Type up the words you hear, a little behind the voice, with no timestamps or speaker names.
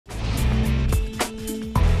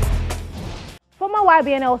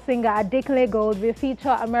YBNL singer Adekunle Gold will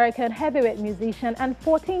feature American heavyweight musician and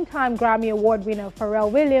 14-time Grammy Award winner Pharrell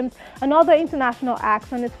Williams and other international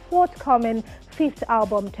acts on his forthcoming 5th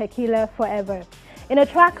album, Tequila Forever. In a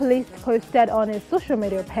track list posted on his social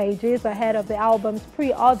media pages ahead of the album's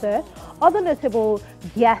pre-order, other notable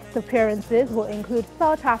guest appearances will include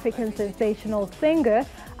South African sensational singer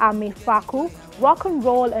Ami Faku, rock and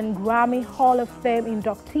roll and Grammy Hall of Fame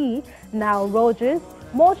inductee Nile Rodgers,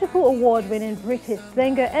 multiple award-winning British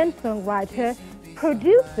singer and songwriter,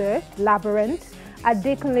 producer Labyrinth,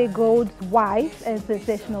 Adekunle Gold's wife and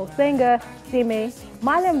sensational singer Sime,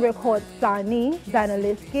 Malian Records signee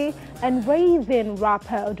Enlist, and raving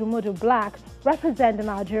rapper Odumodu Black represent the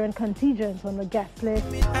Nigerian contingent on the guest list.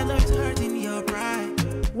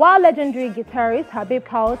 While legendary guitarist Habib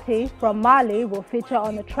Kaote from Mali will feature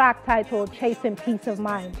on a track titled Chasing Peace of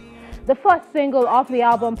Mind. The first single off the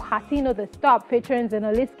album, Patino the Stop, featuring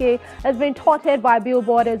Enlist, has been touted by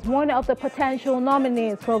Billboard as one of the potential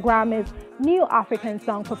nominees for Grammy's New African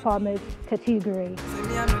Song Performance category.